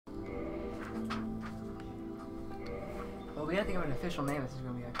we gotta think of an official name. This is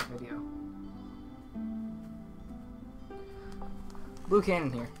gonna be like a video. Blue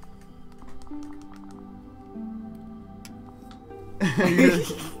Cannon here.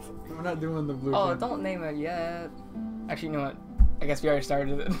 We're not doing the blue. Oh, Cannon. don't name it yet. Actually, you know what? I guess we already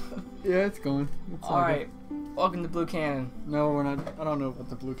started it. Yeah, it's going. It's All right. Welcome to Blue Cannon. No, we're not. I don't know about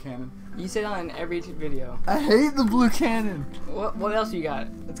the blue cannon. You say that in every video. I hate the blue cannon. What else you got?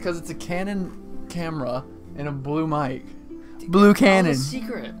 It's because it's a Canon camera and a blue mic. Blue cannon. It's a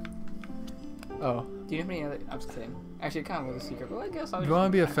secret. Oh. Do you have any other? I'm just kidding. Actually, it kind of was a secret, but I guess I was. Do you want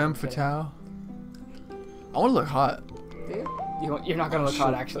to be a femme fatale? I want to look hot. Do you? You're not gonna look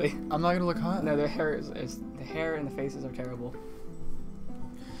hot, actually. I'm not gonna look hot. No, their hair is the hair and the faces are terrible.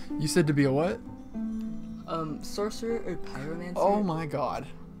 You said to be a what? Sorcerer or pyromancer? Oh my god.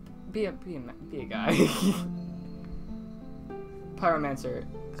 Be a guy. Pyromancer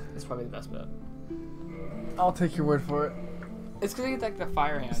is probably the best bet. I'll take your word for it. It's because you get like the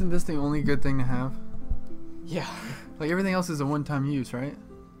fire hand. Isn't this the only good thing to have? Yeah. Like everything else is a one-time use, right?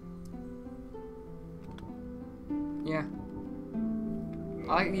 Yeah.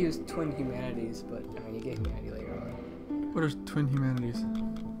 I like to use twin humanities, but I mean you get humanity later on. What are twin humanities?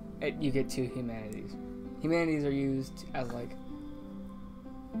 You get two humanities. Humanities are used as like.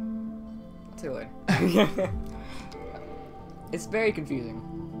 I'll tell you later. It's very confusing.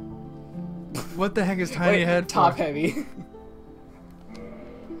 What the heck is tiny Wait, head top for? heavy.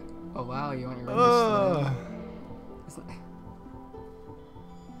 Oh wow, you want your ring to slim.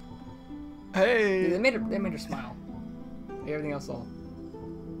 Hey. They made her smile. Like everything else all.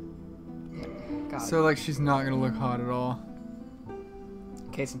 Yeah, God. So like she's not gonna look hot at all.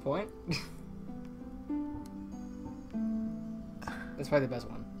 Case in point. That's probably the best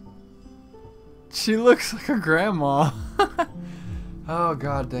one. She looks like a grandma. Oh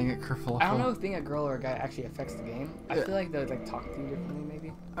god dang it, kerfuffle. I don't know if being a girl or a guy actually affects the game. I feel like they would like talk to you differently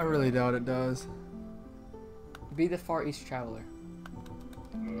maybe. I really doubt it does. Be the Far East Traveler.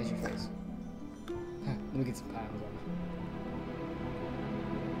 That's your face. Let me get some piles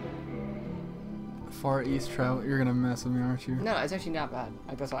on. Far East travel. You're gonna mess with me, aren't you? No, it's actually not bad.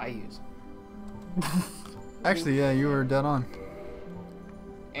 Like that's what I use. Actually, yeah, you were dead on.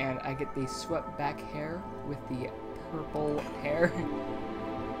 And I get the swept back hair with the purple hair.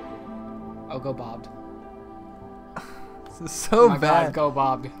 Oh, go bobbed. This is so my bad. God, go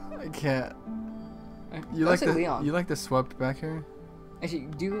bobbed. I can't. You Don't like say the Leon. you like the swept back hair? Actually,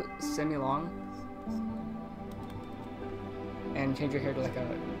 do semi-long. And change your hair to like a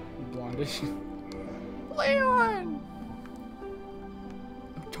blondish. Leon!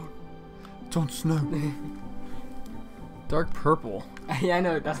 Jon Snow. Dark purple. Yeah, I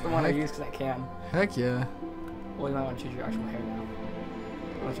know. That's the one I use because I can. Heck yeah. Well, you might want to choose your actual hair now.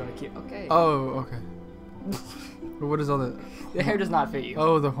 I'm trying to keep. Okay. Oh, okay. But what is all that? The hair does not fit you.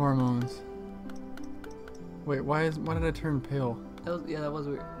 Oh, the hormones. Wait, why did I turn pale? That was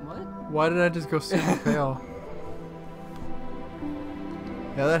weird. What? Why did I just go super pale?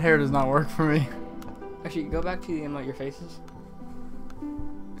 Yeah, that hair does not work for me. Actually, go back to your faces.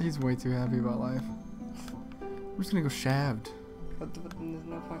 He's way too happy about life. I'm just gonna go shaved. But there's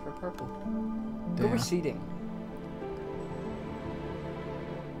no point for purple. Damn. Go receding.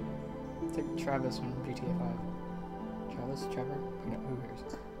 It's like Travis from GTA 5. Travis? Trevor? No, who cares?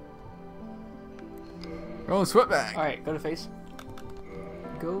 Oh, sweatback. Alright, go to face.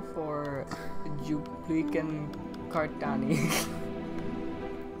 Go for Juplican Cartani.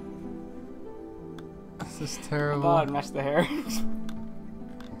 This is terrible. Oh, match the hair.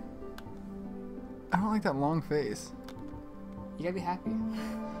 I don't like that long face. You gotta be happy.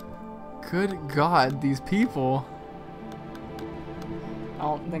 Good God, these people. I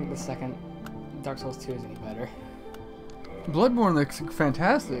don't think the second Dark Souls 2 is any better. Bloodborne looks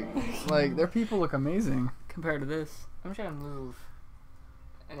fantastic. Like, their people look amazing. Compared to this. I'm trying to move.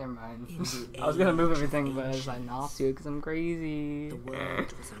 Never mind. I was gonna move everything, but I decided not to because I'm crazy. The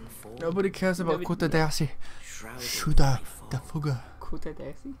world was unfolding. Nobody cares about Kota Dasi. Shrouded Shuda by fog. da fuga. Kota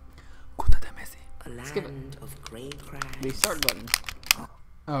Desi? Kota da Messi. A Skip it. land of grey crags. The start button.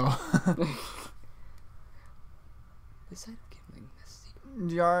 Oh. The side of Kindling.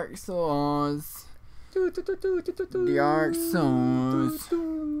 Messy. Dark Souls. Dark Souls.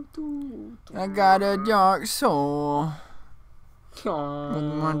 I got a dark soul. With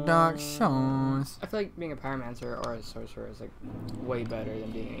my dark souls. I feel like being a pyromancer or a sorcerer is like way better than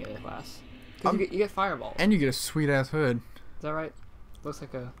being any other class. Cause you get fireball. And you get a sweet ass hood. Is that right? Looks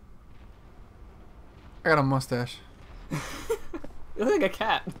like a. I got a mustache. You look like a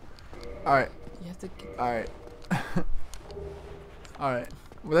cat. Alright. You have to. Alright. Alright.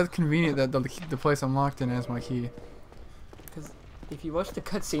 Well, that's convenient that the place I'm locked in has my key. If you watch the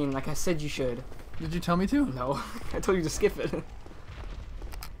cutscene, like I said you should. Did you tell me to? No, I told you to skip it.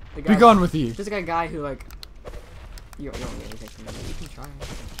 The Be gone with you. There's a guy who like. You don't need anything from me. You can try.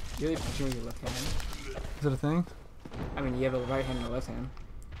 You really punching with your left hand. Is it a thing? I mean, you have a right hand and a left hand.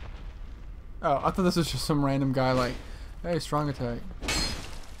 Oh, I thought this was just some random guy like, hey, strong attack.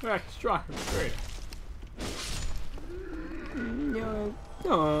 Right, strong. Great. No.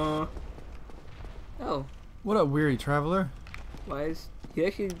 No. Oh. What up, weary traveler? Why is he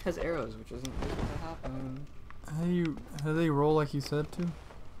actually has arrows, which isn't supposed to happen. How they roll like you said to?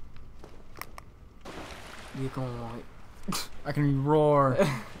 You can like. I can roar.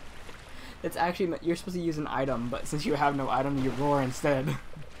 It's actually you're supposed to use an item, but since you have no item, you roar instead.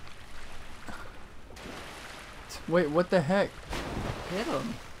 Wait, what the heck? Hit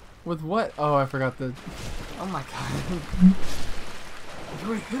him. With what? Oh, I forgot the. Oh my god. You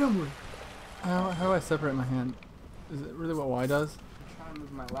already hit him with. How do I separate my hand? Is it really what Y does? I'm trying to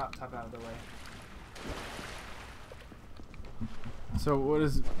move my laptop out of the way. So what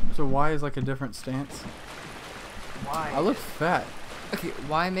is? So Y is like a different stance. Why? I look fat. Okay,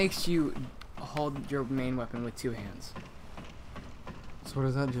 why makes you hold your main weapon with two hands? So what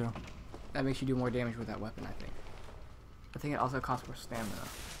does that do? That makes you do more damage with that weapon, I think. I think it also costs more stamina.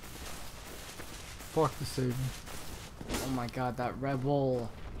 Fuck the saving. Oh my god, that rebel.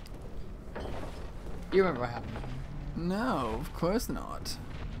 You remember what happened? No, of course not.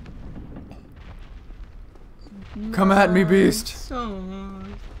 Come at me, beast.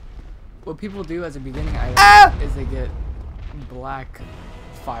 What people do as a beginning item is they get black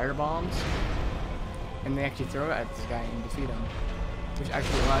fire bombs, and they actually throw it at this guy and defeat him, which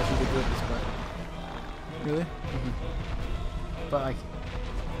actually allows you to do it this way. Really? But like,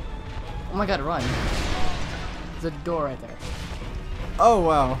 oh my god, run! There's a door right there. Oh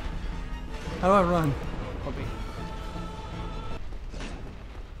wow. How do I run? Hold me.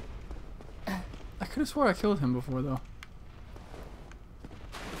 I could have swore I killed him before though.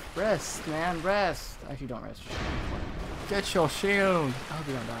 Rest, man, rest. Actually, don't rest. Get your shield. I hope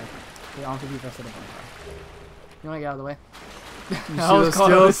you don't die. Okay, I don't think you've rested a bonfire. You wanna get out of the way? You That see was those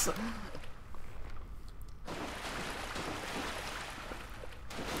close. skills?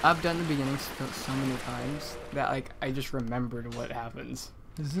 I've done the beginning so many times that like I just remembered what happens.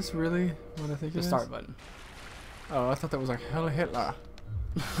 Is this really what I think it The is? start button. Oh, I thought that was like Hell Hitler.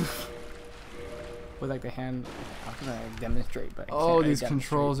 With like the hand. How can I demonstrate? But I Oh, can't these demonstrate.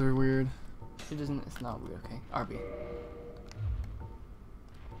 controls are weird. It doesn't. It's not weird. Okay. RB.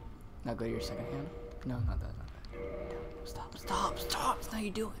 Now go to your second hand. No, not that. Not that. Stop. Stop. Stop. That's not how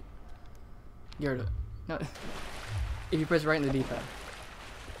you do it. You're no. If you press right in the D-pad.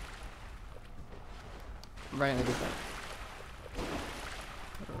 Right in the D-pad.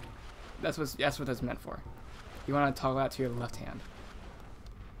 That's what that's meant for. You want to toggle that to your left hand.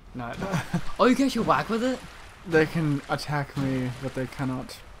 Not. Oh, you can actually whack with it? They can attack me, but they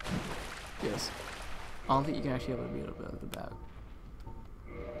cannot. Yes. I don't think you can actually have a beat of the back.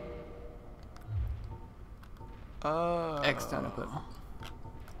 X down equip.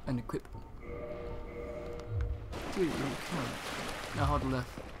 And equip. Dude, come on. Now hold the left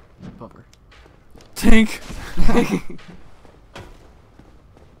bumper. Tink.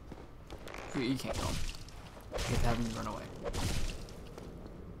 You can't kill him. You have to have him run away.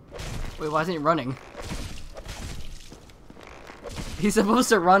 Wait, why isn't he running? He's supposed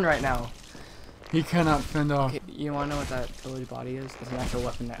to run right now. He cannot fend off. Okay, you wanna know what that pillage's body is? It's an actual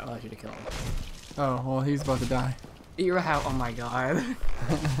weapon that allows you to kill him. Oh, well, he's about to die. You're how? Oh my god.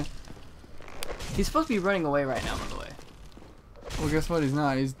 He's supposed to be running away right now, by the way. Well, guess what? He's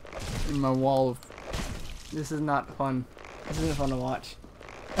not. He's in my wall of. This is not fun. This isn't fun to watch.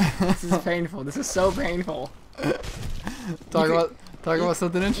 This is painful. This is so painful. Talk about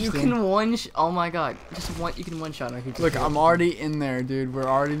something interesting. You can oh my god. You can one shot. Look, I'm already in there, dude. We're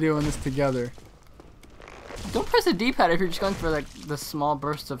already doing this together. Don't press the D-pad if you're just going for like the small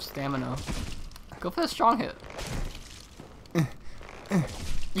bursts of stamina. Go for the strong hit.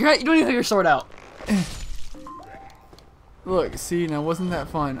 You don't even have your sword out. Look, see, now wasn't that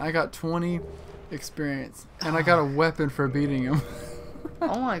fun? I got 20 experience, and I got a weapon for beating him.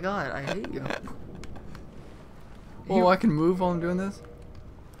 Oh my god, I hate you. Oh, I can move while I'm doing this?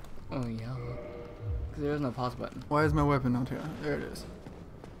 Oh yeah. Because there is no pause button. Why is my weapon not here? There it is.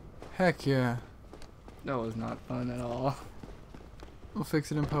 Heck yeah. That was not fun at all. We'll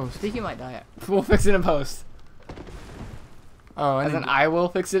fix it in I post. think you might die. We'll fix it in post. Oh, And then I will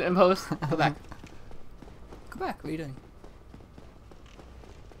fix it in post. Go back. Go back. What are you doing?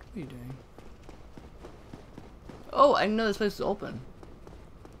 What are you doing? Oh, I didn't know this place was open.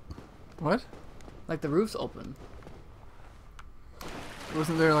 What? Like the roof's open.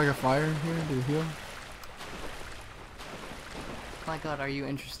 Wasn't there like a fire here? Did it heal? My God, are you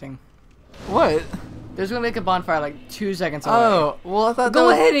interesting? What? There's gonna make a bonfire like 2 seconds away. Oh, well I thought Go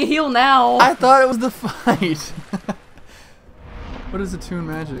ahead and heal now. I thought it was the fight. What is attune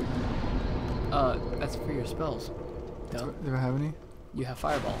magic? That's for your spells. Duh. Do I have any? You have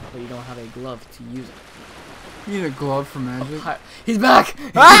fireball, but you don't have a glove to use it. You need a glove for magic? He's back!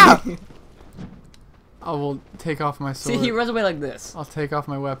 Ah! I will take off my sword. See, he runs away like this. I'll take off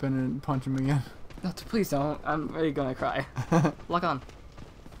my weapon and punch him again. No, please don't. I'm really gonna cry. Lock on.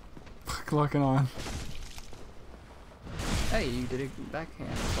 Locking on. Hey, you did a backhand.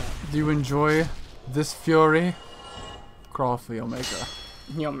 Do you enjoy this fury? Crawl for your maker.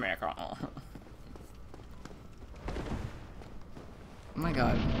 Yo, macro. Oh my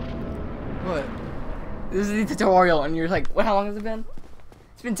God. What? This is the tutorial, and you're like, what? How long has it been?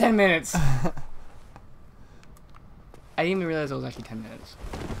 It's been 10 minutes. I didn't even realize it was actually 10 minutes.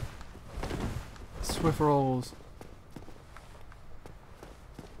 Swift rolls.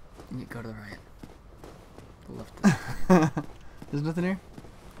 You go to the right. The left. There's nothing here?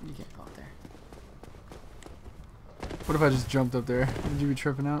 You can't go up there. What if I just jumped up there? Would you be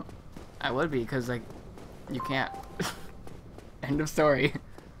tripping out? I would be, because, like, you can't. End of story.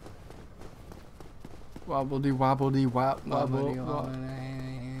 Wobbledy wobbledy wop wobble.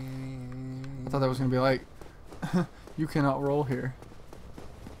 I thought that was gonna be like, you cannot roll here.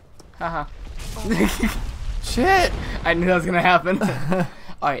 Haha. Shit! I knew that was gonna happen.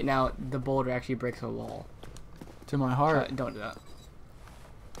 Alright, now the boulder actually breaks a wall. To my heart. Don't do that.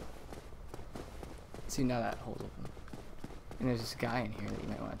 See, now that hole's open. And there's this guy in here that you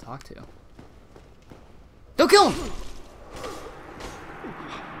might want to talk to. Don't kill him!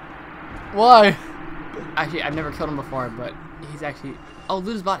 Why? Actually, I've never killed him before, but he's actually... Oh,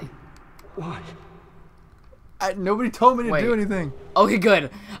 loot his body. Why? Nobody told me to do anything. Okay, good.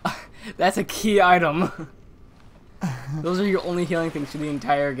 That's a key item. Those are your only healing things for the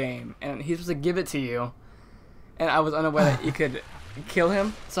entire game. And he's supposed to give it to you. And I was unaware that you could kill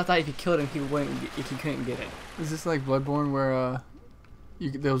him. So I thought if you killed him, he couldn't get it. Is this like Bloodborne where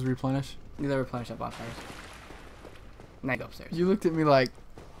those replenish? They'll replenish at bonfires. Now you go upstairs. You looked at me like,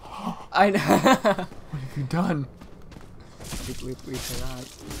 I know. what have you done? we said that.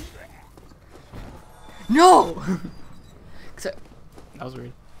 No! Except, that was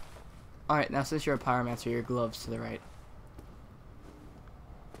weird. Alright, now since you're a pyromancer, your gloves to the right.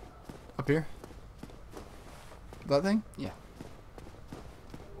 Up here? That thing? Yeah.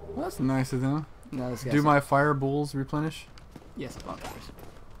 Well, that's nice of them. No, this guy's Do my fire bulls replenish? Yes, bonfires.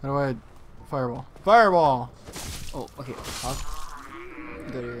 How do I fireball? Fireball! Oh, okay. Pause.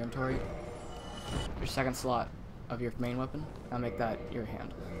 Go to your inventory. Your second slot of your main weapon. I'll make that your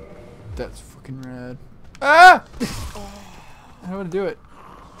hand. That's fucking rad. Ah! How do I do it?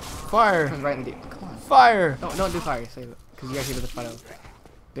 Fire! Comes right in the deep. Come on. Fire! No, don't do fire. Save it. Because you actually have to fight a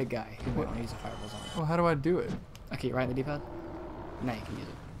big guy who might want to use the fireballs on it. Well, how do I do it? Okay, right in the D-pad. Now you can use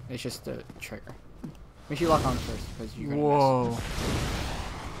it. It's just a trigger. Make sure you lock on first because you're gonna Whoa.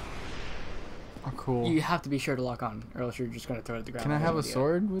 Oh, cool. You have to be sure to lock on, or else you're just gonna throw it at the ground. Can I have a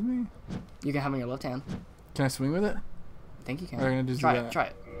sword with me? You can have it in your left hand. Can I swing with it? I think you can. Or I'm gonna just try do it. that. Try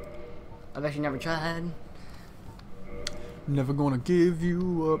it. I've actually never tried. Never gonna give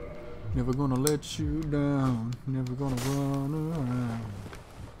you up. Never gonna let you down. Never gonna run around.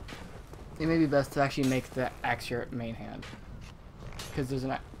 It may be best to actually make the axe your main hand, because there's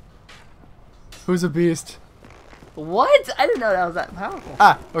an. Who's a beast? What? I didn't know that was that powerful.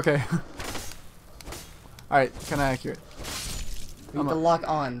 Ah, okay. Alright, kinda accurate. You have to lock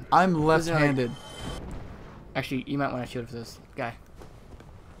on. I'm left-handed. Actually, you might want to shoot for this guy,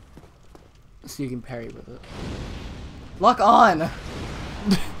 so you can parry with it. Lock on.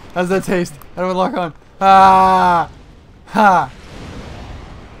 How's that taste? How do I lock on? Ah! Ha!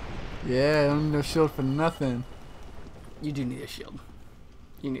 Yeah, I don't need no shield for nothing. You do need a shield.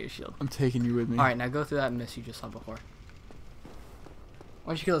 You need a shield. I'm taking you with me. Alright, now go through that miss you just saw before. Why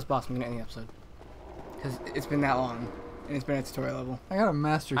don't you kill this boss when we get in the episode? Because it's been that long, and it's been at tutorial level. I got a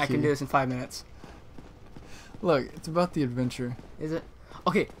master key. I can do this in 5 minutes. Look, it's about the adventure. Is it?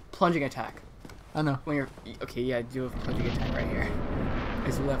 Okay, plunging attack. I know. When you're... Okay, yeah, do a plunging attack right here.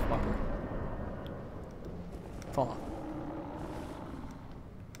 It's left bumper. Fall off.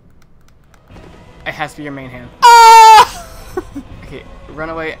 It has to be your main hand. Ah! Okay, run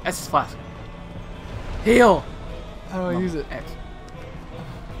away. S is flash. Heal! How do I use it? X.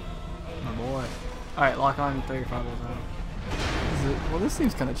 My boy. Alright, lock on and throw your fireballs out. Is it? Well, this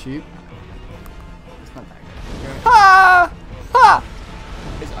seems kind of cheap. It's not that good. Ha! Ha!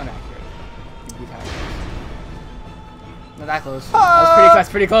 It's inaccurate. You'd be tired. Not that close. That was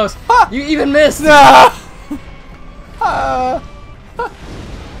pretty close. Pretty close. You even missed. No! You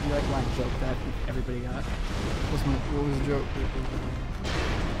like my joke that everybody got? What was the joke?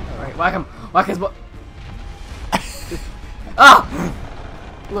 Alright, whack him. Whack his butt. Ah!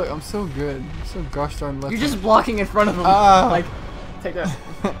 Look, I'm so good. I'm so gosh darn left. You're just blocking in front of him. Ah. Like, take that.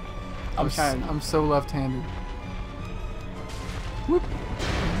 I'm so left-handed. Whoop.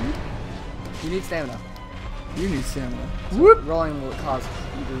 You need stamina. You need stamina. So Whoop. rolling will cause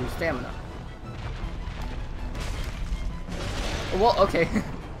you to lose stamina. Well, okay.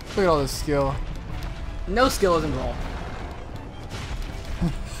 Look at all this skill. No skill is involved.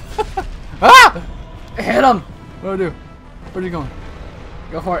 Ah! Hit him! What do I do? Where are you going?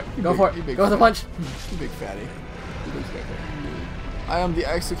 Go for it. You Go big- for it. you big Go with the punch. You big fatty. You big fatty. I am the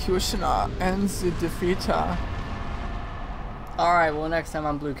executioner and the defeater. Alright, well, next time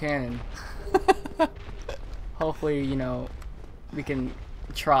I'm Blue Cannon. Hopefully, you know, we can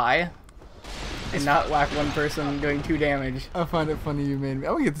try and not whack one person doing 2 damage. I find it funny you made me.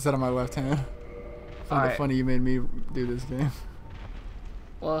 I'm gonna get this out of my left hand. I find Alright. it funny you made me do this game.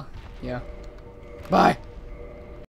 Well, yeah. Bye!